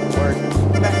 Work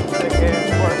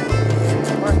Mexican, work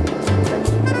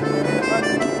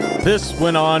Mexican. This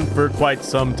went on for quite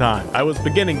some time. I was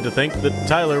beginning to think that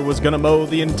Tyler was gonna mow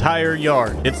the entire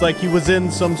yard. It's like he was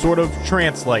in some sort of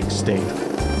trance-like state.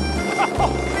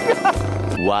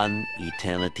 One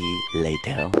eternity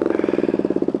later.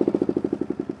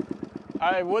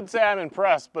 I would say I'm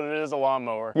impressed, but it is a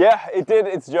lawnmower. Yeah, it did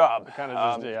its job. Kind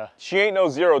of just, yeah. She ain't no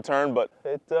zero turn, but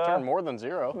it Turned more than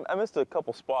zero. I missed a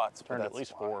couple spots. Turned at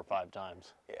least 4 or 5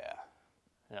 times. Yeah.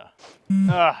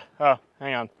 Yeah. Oh,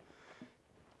 hang on.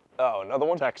 Oh, another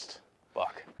one? Text.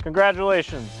 Fuck.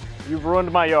 Congratulations. You've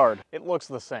ruined my yard. It looks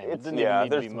the same. It didn't even need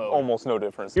to be there's mowed. almost no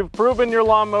difference. You've proven your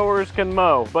lawnmowers can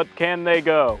mow, but can they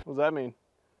go? What does that mean?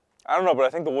 I don't know, but I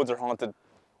think the woods are haunted.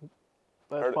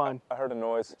 That's fine. I heard a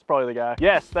noise. It's probably the guy.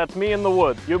 Yes, that's me in the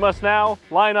woods. You must now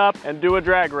line up and do a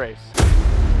drag race.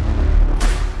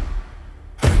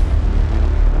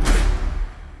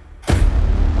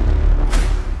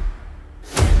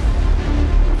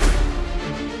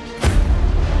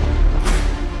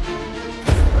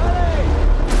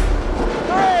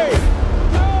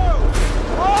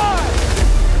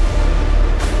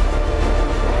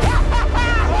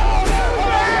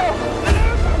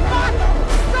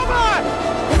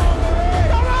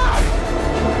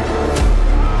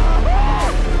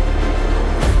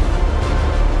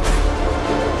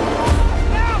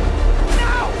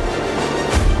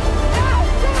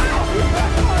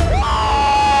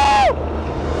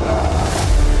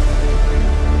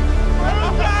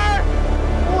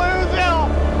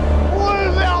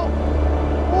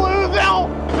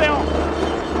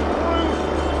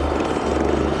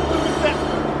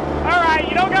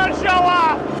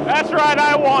 That's right,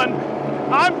 I won.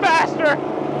 I'm faster.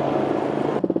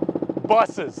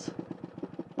 Buses.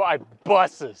 By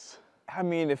buses. I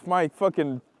mean, if my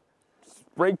fucking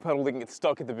brake pedal didn't get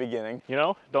stuck at the beginning. You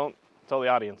know, don't tell the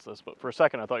audience this, but for a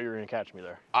second I thought you were gonna catch me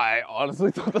there. I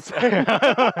honestly thought the same.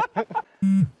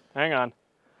 Hang on.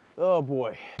 Oh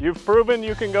boy. You've proven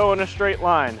you can go in a straight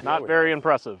line. Not very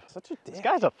impressive. Such a dick. This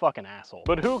guy's a fucking asshole.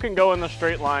 But who can go in the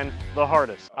straight line the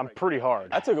hardest? I'm pretty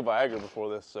hard. I took a Viagra before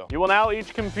this, so. You will now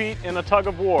each compete in a tug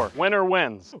of war. Winner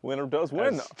wins. Winner does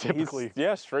win. As typically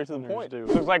Yeah, straight to the point. do.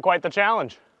 Looks like quite the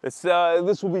challenge. This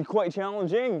will be quite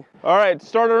challenging. All right,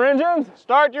 start our engines.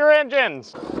 Start your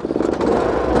engines. 3, 2,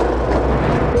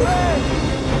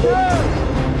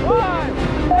 1,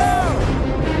 go!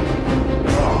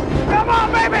 Come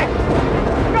on, baby!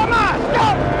 Come on! Go!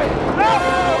 Go!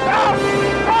 Go! Go!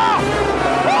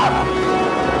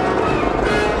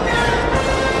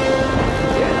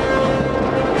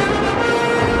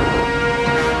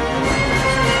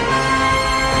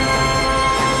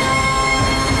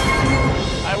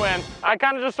 I win. I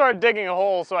kind of just started digging a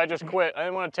hole, so I just quit. I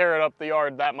didn't want to tear it up the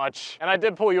yard that much. And I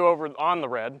did pull you over on the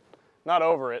red, not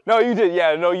over it. No, you did.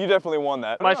 Yeah, no, you definitely won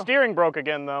that. My steering broke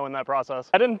again, though, in that process.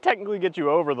 I didn't technically get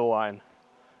you over the line,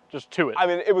 just to it. I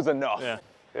mean, it was enough. Yeah.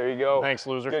 There you go. Thanks,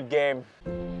 loser. Good game.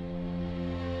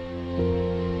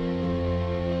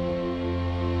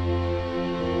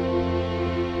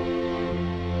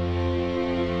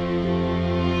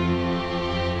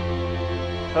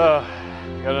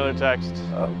 Got another text.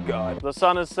 Oh, God. The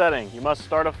sun is setting. You must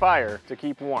start a fire to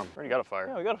keep warm. Already got a fire.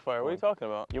 Yeah, we got a fire. What are you talking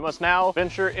about? You must now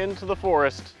venture into the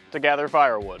forest to gather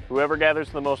firewood. Whoever gathers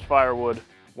the most firewood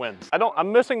wins.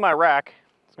 I'm missing my rack.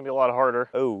 It's gonna be a lot harder.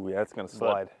 Oh, yeah, it's gonna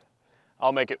slide.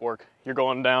 I'll make it work. You're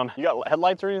going down. You got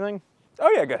headlights or anything? Oh,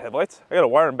 yeah, I got headlights. I gotta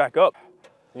wire them back up.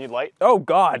 You need light? Oh,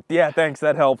 God. Yeah, thanks.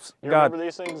 That helps. You God. remember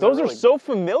these things? Those They're are really, so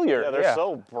familiar. yeah, they're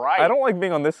so bright. I don't like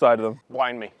being on this side of them.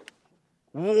 Blind me.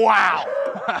 Wow.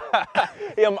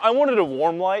 Yeah, I wanted a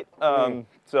warm light,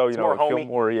 so you know, more I feel homey.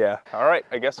 more. Yeah. All right,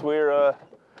 I guess we're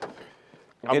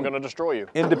I'm gonna destroy you.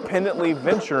 independently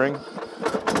venturing.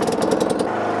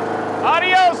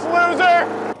 Adios,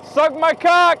 loser! Suck my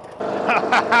cock.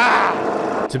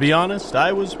 To be honest,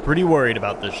 I was pretty worried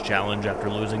about this challenge after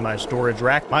losing my storage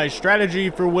rack. My strategy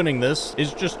for winning this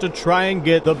is just to try and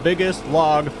get the biggest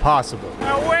log possible.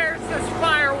 Now where's this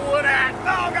firewood at?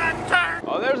 Oh, God, turn!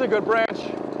 Oh, there's a good branch.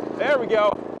 There we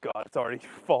go. God, it's already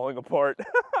falling apart.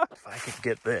 If I could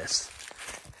get this,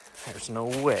 there's no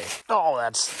way. Oh,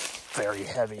 that's very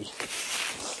heavy.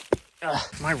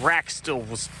 My rack still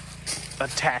was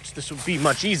attached. This would be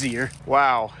much easier.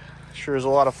 Wow, sure is a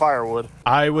lot of firewood.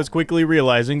 I was quickly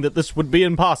realizing that this would be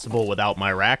impossible without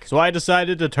my rack, so I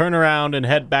decided to turn around and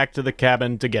head back to the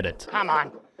cabin to get it. Come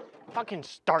on, fucking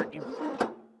start, you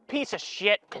piece of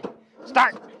shit.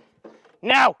 Start.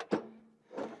 No.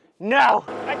 No.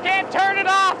 I can't turn it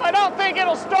off. I don't think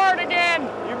it'll start again.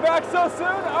 You back so soon?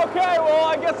 Okay, well,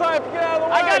 I guess I have to get out of the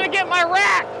way. I gotta get my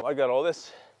rack. I got all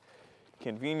this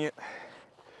convenient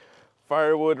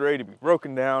firewood ready to be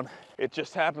broken down. It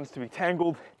just happens to be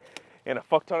tangled in a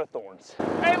fuck ton of thorns.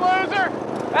 Hey, loser.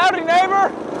 Howdy, neighbor.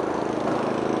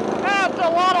 That's a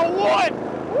lot of wood.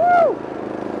 Woo.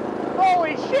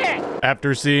 Holy shit.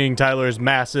 After seeing Tyler's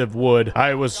massive wood,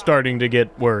 I was starting to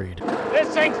get worried. This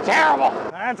thing's terrible.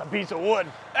 That's a piece of wood.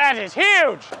 That is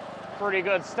huge. Pretty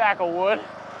good stack of wood.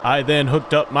 I then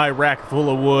hooked up my rack full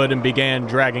of wood and began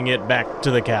dragging it back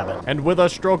to the cabin. And with a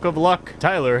stroke of luck,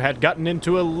 Tyler had gotten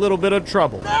into a little bit of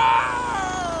trouble.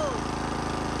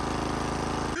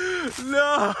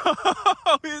 No,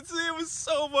 it was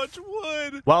so much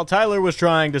wood. While Tyler was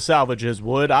trying to salvage his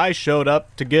wood, I showed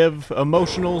up to give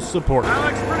emotional support. That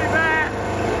looks pretty bad.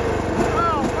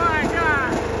 Oh my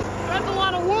God. That's a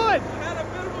lot of wood. I had a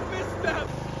bit of a misstep.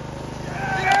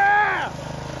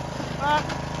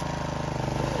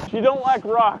 Yeah. You don't like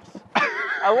rocks.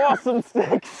 I lost some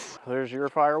sticks. There's your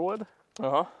firewood.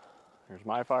 Uh-huh. There's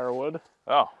my firewood.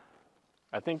 Oh,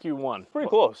 I think you won. pretty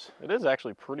close. It is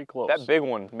actually pretty close. That big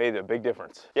one made a big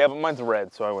difference. Yeah, but mine's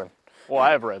red, so I win. Well,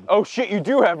 I have red. Oh shit, you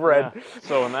do have red. Yeah.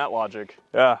 So in that logic.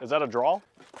 Yeah. Is that a draw?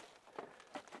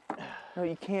 No,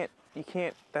 you can't,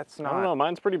 that's I not. don't know,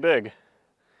 mine's pretty big.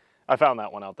 I found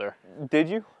that one out there. Did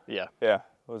you? Yeah. Yeah.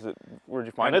 Was it, where'd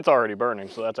you find And it? it's already burning,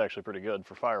 so that's actually pretty good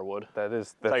for firewood.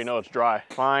 That's That's how you know it's dry.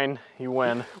 Fine, you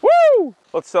win. Woo!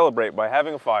 Let's celebrate by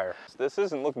having a fire. This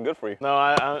isn't looking good for you. No,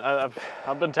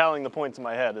 I've been tallying the points in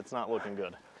my head. It's not looking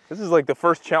good. This is like the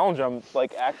first challenge I'm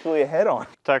like actually ahead on.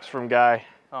 Text from Guy.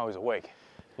 Oh, he's awake.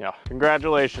 Yeah.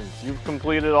 Congratulations, you've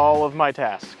completed all of my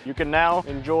tasks. You can now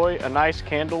enjoy a nice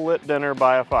candlelit dinner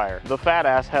by a fire. The fat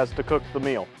ass has to cook the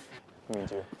meal. Me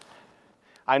too.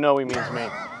 I know he means me.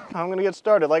 I'm gonna get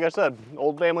started, like I said,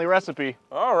 old family recipe.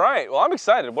 All right, well, I'm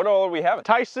excited. What all are we having?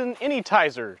 Tyson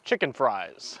Anytizer chicken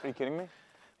fries. Are you kidding me?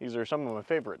 These are some of my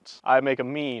favorites. I make a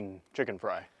mean chicken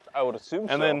fry. I would assume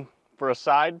so. And then for a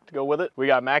side to go with it, we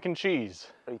got mac and cheese.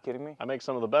 Are you kidding me? I make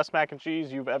some of the best mac and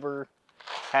cheese you've ever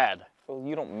had. Well,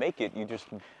 you don't make it, you just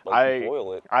like,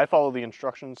 boil it. I follow the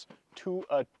instructions to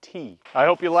a T. I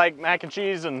hope you like mac and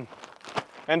cheese and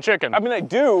chicken. I mean, I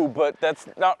do, but that's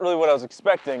not really what I was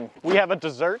expecting. We have a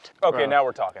dessert. Okay, now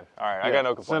we're talking. All right, I got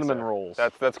no complaints. Cinnamon there. rolls.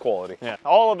 That's quality. Yeah,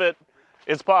 all of it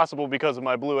is possible because of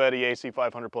my Blue Eddy AC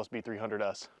 500 plus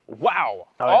B300S. Wow,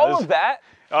 Oh, all this- of that?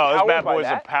 Oh, this Powered bad by boy's a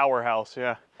that? powerhouse,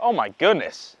 yeah. Oh my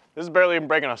goodness. This is barely even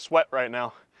breaking a sweat right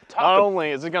now. Top Not to-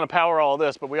 only is it gonna power all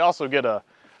this, but we also get a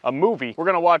movie. We're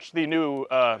gonna watch the new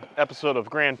episode of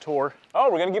Grand Tour. Oh,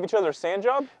 we're gonna give each other a sand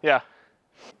job? Yeah.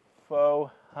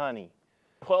 Faux honey.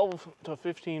 12 to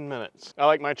 15 minutes. I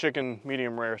like my chicken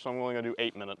medium rare, so I'm only gonna do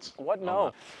 8 minutes. What?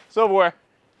 No. Silverware.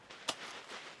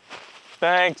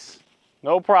 Thanks.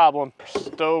 No problem.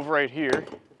 Stove right here.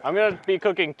 I'm gonna be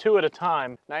cooking 2 at a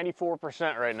time,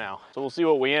 94% right now. So we'll see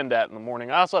what we end at in the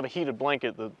morning. I also have a heated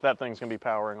blanket that thing's gonna be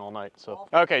powering all night. So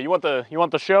okay, you want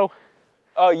the show?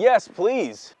 Yes,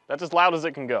 please. That's as loud as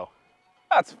it can go.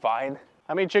 That's fine.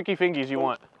 How many chicky fingies you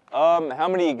want? How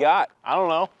many you got? I don't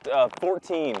know.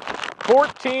 14.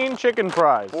 14 chicken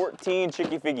fries. 14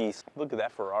 chicky figgies. Look at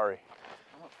that Ferrari.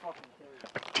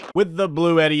 With the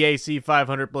Blue Eddy AC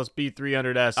 500 plus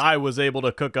B300S, I was able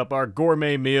to cook up our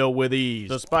gourmet meal with ease,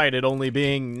 despite it only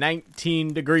being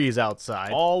 19 degrees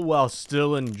outside, all while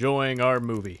still enjoying our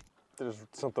movie. There's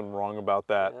something wrong about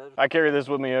that. I carry this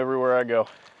with me everywhere I go.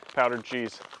 Powdered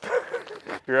cheese.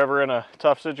 If you're ever in a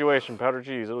tough situation, powdered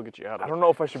cheese, it'll get you out of it. I don't know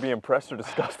if I should be impressed or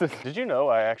disgusted. Did you know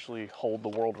I actually hold the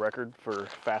world record for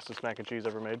fastest mac and cheese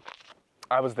ever made?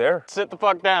 I was there. Sit the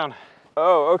fuck down.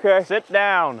 Oh, okay. Sit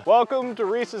down. Welcome to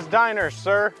Reese's Diner,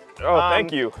 sir. Oh,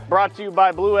 thank you. Brought to you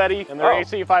by Blue Eddy and their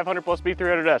AC 500 plus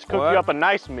B300S. Cook you up a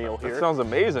nice meal here. That sounds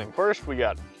amazing. First, we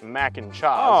got mac and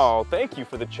chaws. Oh, thank you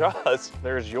for the chaws.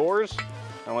 There's yours.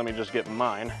 Now let me just get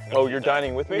mine. Oh, you're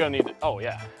dining with me? You're gonna need it. Oh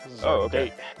yeah. This is our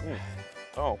date.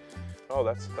 Oh,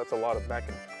 that's a lot of mac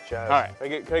and cheese. All right.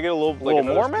 Can I get a little,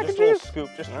 more mac and just a little cheese? scoop,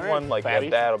 just All right, one like fatty.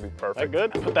 that'll be perfect.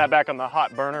 That good? Put that back on the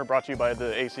hot burner. Brought to you by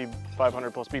the AC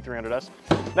 500 plus B300S.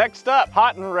 Next up,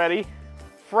 hot and ready,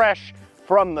 fresh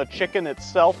from the chicken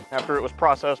itself after it was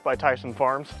processed by Tyson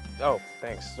Farms. Oh,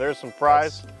 thanks. There's some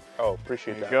fries. Oh,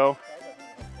 appreciate that. There you go.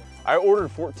 I ordered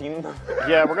 14 of them.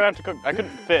 Yeah, we're gonna have to cook. I couldn't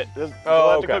fit. We'll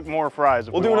have to cook more fries.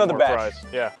 If We'll we do want another more batch.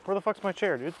 Fries. Yeah. Where the fuck's my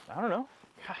chair, dude? I don't know.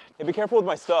 Hey, be careful with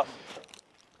my stuff.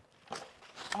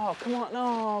 Oh, come on.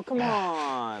 No, come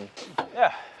on.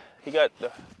 Yeah, you got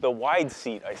the wide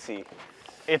seat, I see.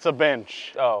 It's a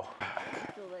bench. Oh.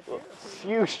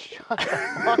 You shut the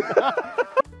fuck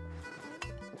up.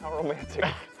 How romantic.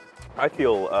 I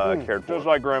feel cared for. Just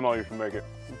like grandma used to make it.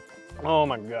 Oh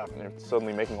my God. It's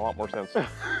suddenly making a lot more sense.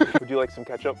 Would you like some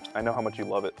ketchup? I know how much you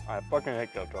love it. I fucking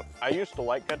hate ketchup. I used to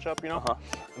like ketchup, you know?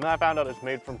 And then I found out it's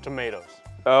made from tomatoes.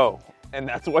 Oh, and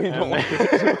that's why you don't like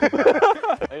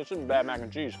it. It's just bad mac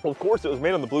and cheese. Well, of course, it was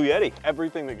made on the Blue Yeti.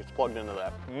 Everything that gets plugged into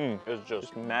that is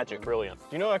just magic. Brilliant. Do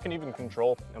you know I can even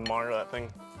control and monitor that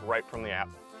thing right from the app?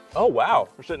 Oh, wow.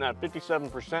 We're sitting at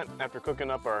 57% after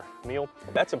cooking up our meal.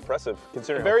 That's impressive,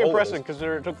 considering Very how cold impressive,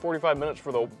 considering it took 45 minutes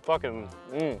for the fucking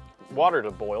water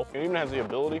to boil. It even has the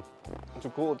ability to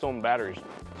cool its own batteries,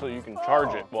 so you can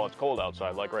charge it while it's cold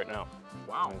outside, like right now.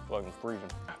 Wow. It's fucking freezing.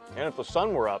 And if the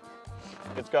sun were up,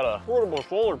 it's got a portable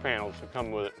solar panels that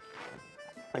come with it.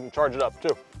 I can charge it up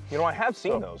too. You know, I have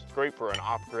seen those. It's great for an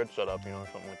off-grid setup, you know,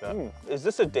 something like that. Is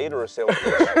this a date or a sales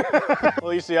pitch?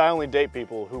 Well, you see, I only date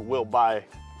people who will buy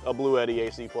a Blue Eddy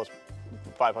AC plus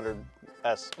 500S.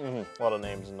 A lot of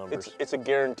names and numbers. It's a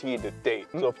guaranteed date.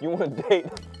 So if you want to date,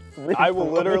 I will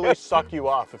literally suck you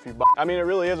off if you buy. I mean, it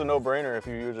really is a no-brainer if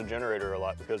you use a generator a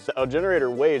lot, because a generator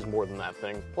weighs more than that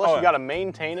thing. Plus, you got to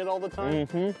maintain it all the time,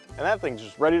 and that thing's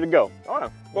just ready to go. Oh, yeah.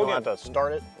 You don't have to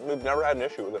start it. We've never had an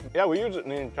issue with it. Yeah, we use it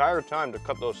the entire time to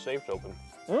cut those safes open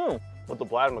with the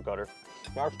plasma cutter.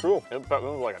 That's true. It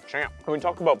was like a champ. When we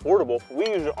talk about portable, we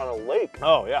use it on a lake.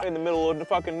 Oh, yeah. In the middle of the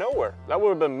fucking nowhere. That would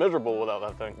have been miserable without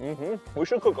that thing. We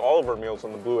should cook all of our meals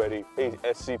on the Blue Eddy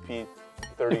SCP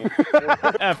 30.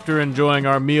 After enjoying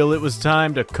our meal, it was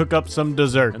time to cook up some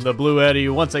dessert, and the Blue Eddy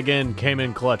once again came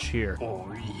in clutch here.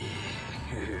 Oh,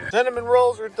 yeah. Cinnamon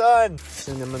rolls are done.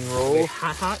 Cinnamon rolls.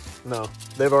 Hot? No,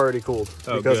 they've already cooled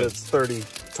because it's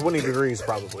 20 degrees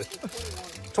probably.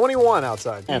 21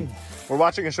 outside. We're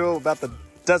watching a show about the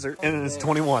desert and it's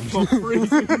 21.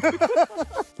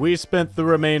 We spent the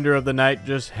remainder of the night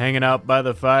just hanging out by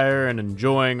the fire and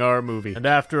enjoying our movie. And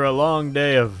after a long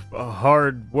day of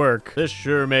hard work, this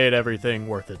sure made everything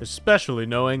worth it. Especially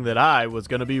knowing that I was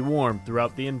going to be warm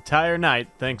throughout the entire night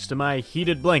thanks to my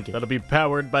heated blanket that'll be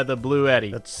powered by the Blue Eddy.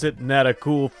 That's sitting at a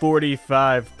cool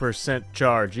 45%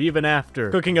 charge even after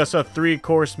cooking us a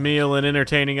 3-course meal and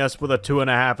entertaining us with a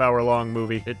 2.5-hour-long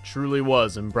movie. It truly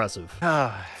was impressive.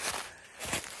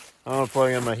 I'm gonna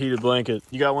plug in my heated blanket.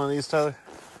 You got one of these, Tyler?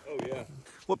 Oh, yeah.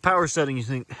 What power setting you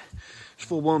think? It's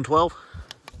full blown 12?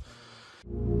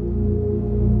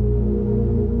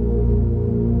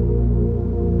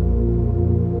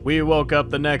 We woke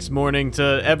up the next morning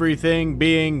to everything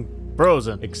being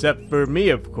frozen. Except for me,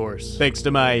 of course. Thanks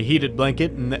to my heated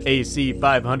blanket and the AC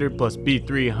 500 plus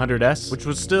B300S, which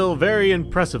was still very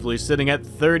impressively sitting at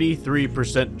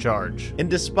 33% charge. And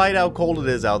despite how cold it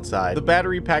is outside, the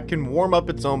battery pack can warm up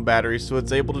its own battery so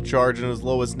it's able to charge in as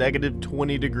low as negative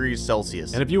 20 degrees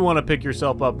Celsius. And if you want to pick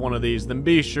yourself up one of these, then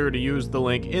be sure to use the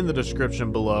link in the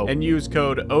description below and use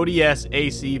code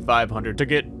ODSAC500 to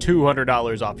get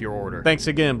 $200 off your order. Thanks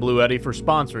again, Blue Eddy, for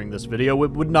sponsoring this video.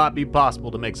 It would not be possible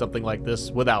to make something like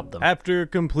this without them. After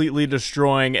completely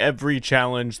destroying every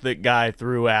challenge that Guy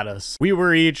threw at us, we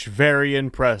were each very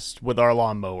impressed with our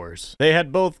lawnmowers. They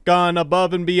had both gone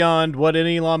above and beyond what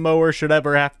any lawnmower should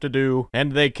ever have to do,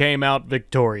 and they came out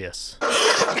victorious.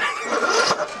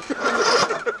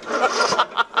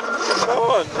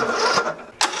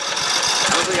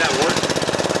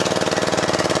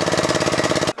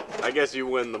 I guess you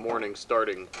win the morning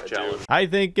starting challenge. I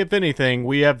think, if anything,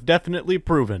 we have definitely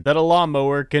proven that a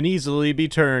lawnmower can easily be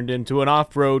turned into an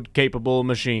off-road capable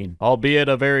machine, albeit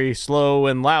a very slow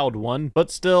and loud one, but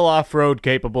still off-road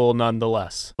capable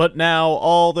nonetheless. But now,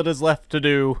 all that is left to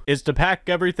do is to pack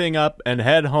everything up and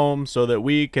head home so that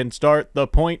we can start the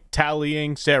point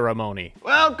tallying ceremony.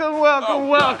 Welcome, welcome,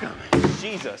 welcome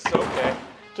Jesus, okay.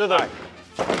 to the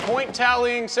point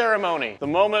tallying ceremony. The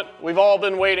moment we've all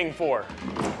been waiting for,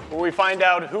 where we find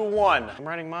out who won. I'm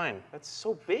writing mine. That's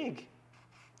so big.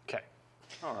 Okay.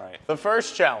 All right. The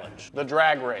first challenge, the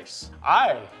drag race.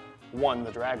 I won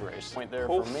the drag race. Point there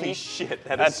for me. Holy shit,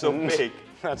 that's so big.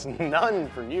 That's none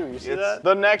for you. You see that?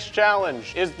 The next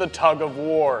challenge is the Tug of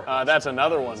War. That's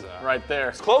another one right there.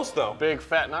 It's close though. Big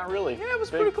fat, not really. Yeah, it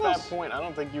was big, pretty close. Fat point. I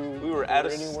don't think you. We were at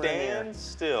a anywhere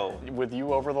standstill. with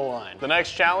you over the line. The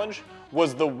next challenge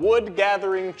was the wood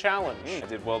gathering challenge. I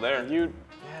did well there.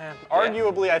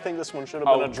 Arguably, I think this one should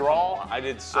have been a draw. I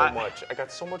did so much. I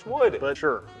got so much wood. But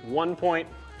sure, 1 point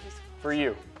for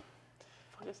you.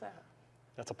 What is that?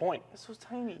 That's a point. It's so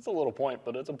tiny. It's a little point,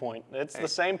 but it's a point. It's the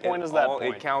same point as that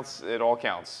point. It counts. It all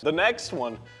counts. The next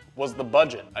one was the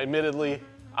budget. Admittedly,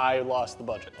 I lost the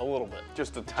budget a little bit.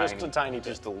 Just a tiny bit.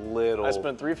 Just a little. I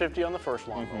spent $350 on the first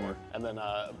lawnmower, and then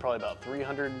probably about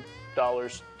 $300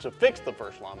 to fix the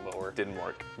first lawnmower. Didn't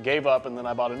work. Gave up, and then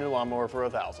I bought a new lawnmower for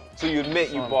 $1,000. So you admit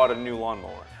you bought a new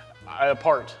lawnmower? I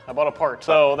bought a part.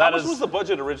 So How much was the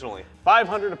budget originally?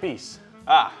 $500 a piece.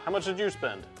 Ah. How much did you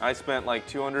spend? I spent like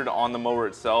 $200 on the mower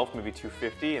itself, maybe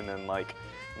 $250, and then like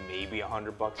maybe $100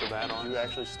 of that on. Did you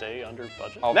actually stay under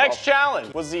budget? Next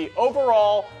challenge was the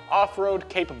overall off-road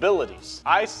capabilities.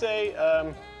 I say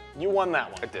you won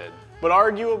that one. I did. But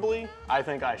arguably, I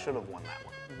think I should have won that one.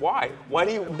 Why? Why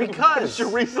do you? Because your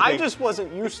reasoning? I just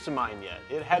wasn't used to mine yet.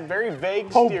 It had very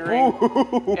vague steering,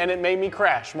 and it made me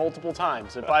crash multiple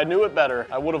times. If I knew it better,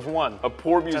 I would have won. A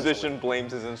poor musician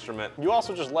blames his instrument. You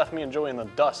also just left me enjoying the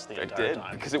dust the entire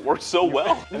time. Because it worked so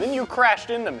well. And then you crashed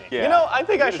into me. Yeah, you know, I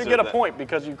think I should get a that. point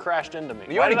because you crashed into me.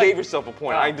 You already gave yourself a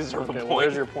point. I deserve a okay, point. Well,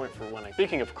 there's your point for winning.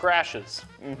 Speaking of crashes,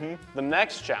 the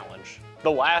next challenge,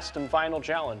 the last and final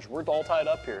challenge, we're all tied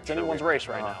up here. It's anyone's race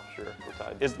right now. Sure, we're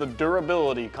tied. Is the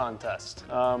durability contest.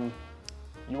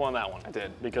 You won that one. I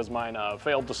did. Because mine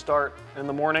failed to start in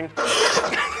the morning.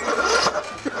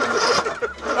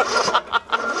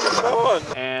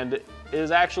 And is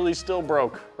actually still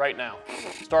broke right now.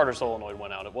 Starter solenoid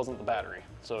went out. It wasn't the battery.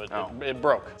 So it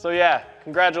broke. So yeah,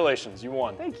 congratulations, you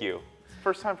won. Thank you.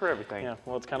 First time for everything. Yeah,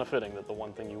 well, it's kind of fitting that the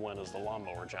one thing you win is the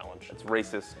lawnmower challenge. It's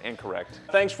racist and correct.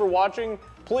 Thanks for watching.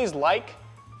 Please like,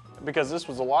 because this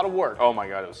was a lot of work. Oh my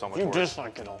God, it was so much work. You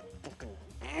dislike it,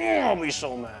 I'll be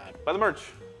so mad. Buy the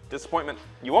merch. Disappointment.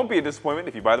 You won't be a disappointment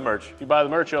if you buy the merch. If you buy the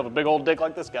merch, you'll have a big old dick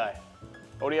like this guy.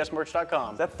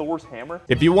 ODSmerch.com. Is that Thor's hammer?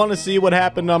 If you want to see what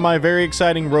happened on my very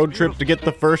exciting road trip to get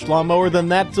the first lawnmower, then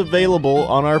that's available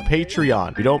on our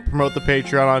Patreon. We don't promote the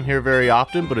Patreon on here very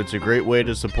often, but it's a great way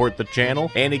to support the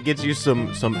channel, and it gets you some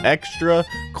extra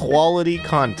quality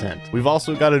content. We've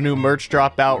also got a new merch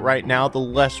drop out right now, the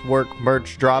Less Work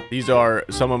merch drop. These are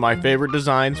some of my favorite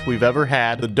designs we've ever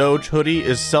had. The Doge hoodie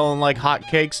is selling like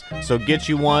hotcakes, so get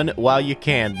you one while you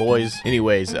can, boys.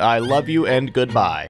 Anyways, I love you and goodbye.